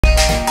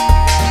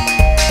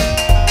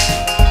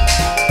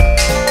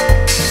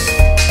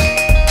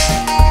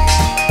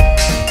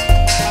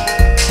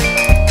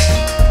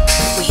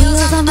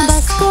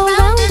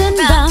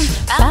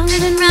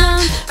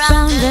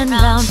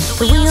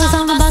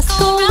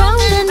go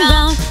round and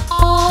round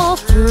all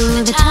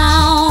through the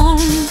town.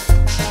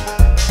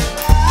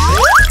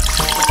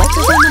 The white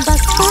on the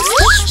bus go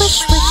swish, swish,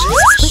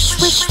 swish,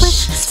 swish, swish,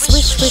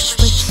 swish, swish,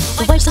 swish.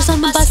 The white on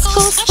the bus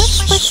go swish,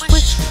 swish,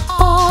 swish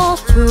all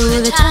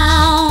through the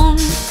town.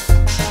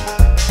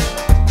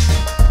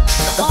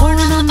 The horn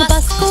on the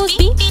bus goes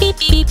beep, beep,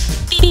 beep,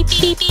 beep,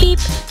 beep, beep,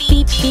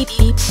 beep, beep,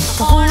 beep.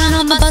 The horn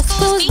on the bus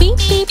goes beep,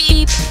 beep,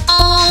 beep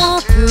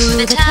all through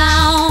the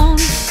town.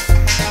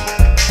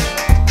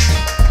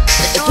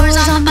 The doors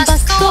on the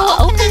bus go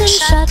open and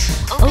shut,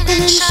 open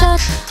and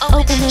shut,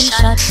 open and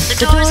shut. The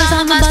doors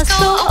on the bus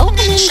go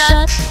open and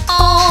shut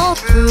all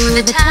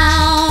through the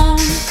town.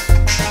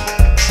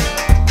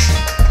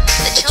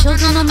 The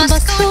children on the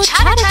bus go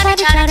chatter, chatter,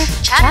 chatter,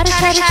 chatter,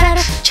 chatter,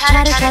 chatter,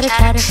 chatter, chatter,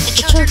 chatter.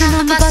 The children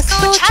on the bus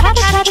go chatter,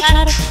 chatter,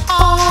 chatter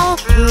all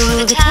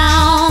through the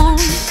town.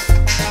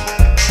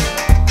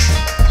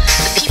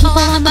 The people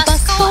on the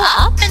bus go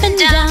up and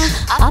down,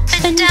 up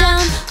and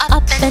down,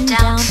 up and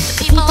down. The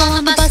people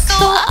on the bus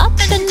go up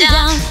and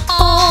down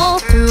all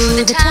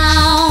through the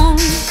town.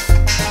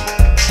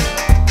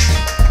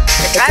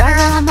 The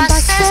driver on the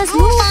bus says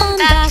move on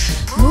back,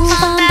 move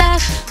on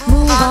back,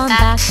 move on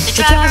back. The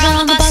driver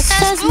on the bus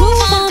says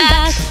move on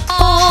back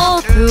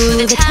all through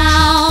the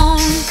town.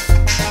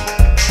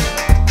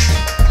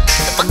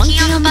 The monkey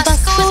on the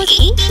bus goes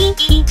ee ee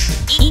ee,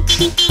 ee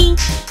ee ee,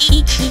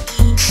 ee ee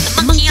ee.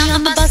 The monkey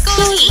on the bus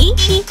goes ee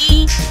ee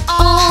ee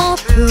all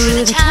through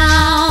the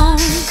town.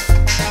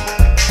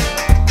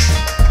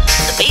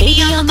 The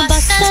baby on the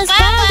bus says wah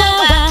wah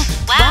wah,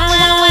 wah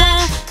wah wah,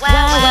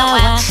 wah wah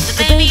wah. The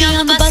baby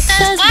on the bus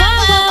says wah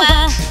wah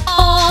wah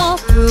all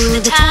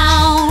through the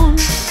town.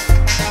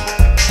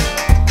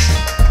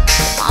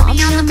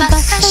 Mommy on the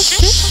bus says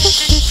shush shush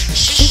shush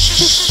shush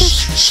shush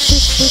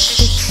shush shush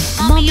shush.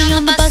 Mommy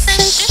on the bus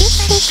says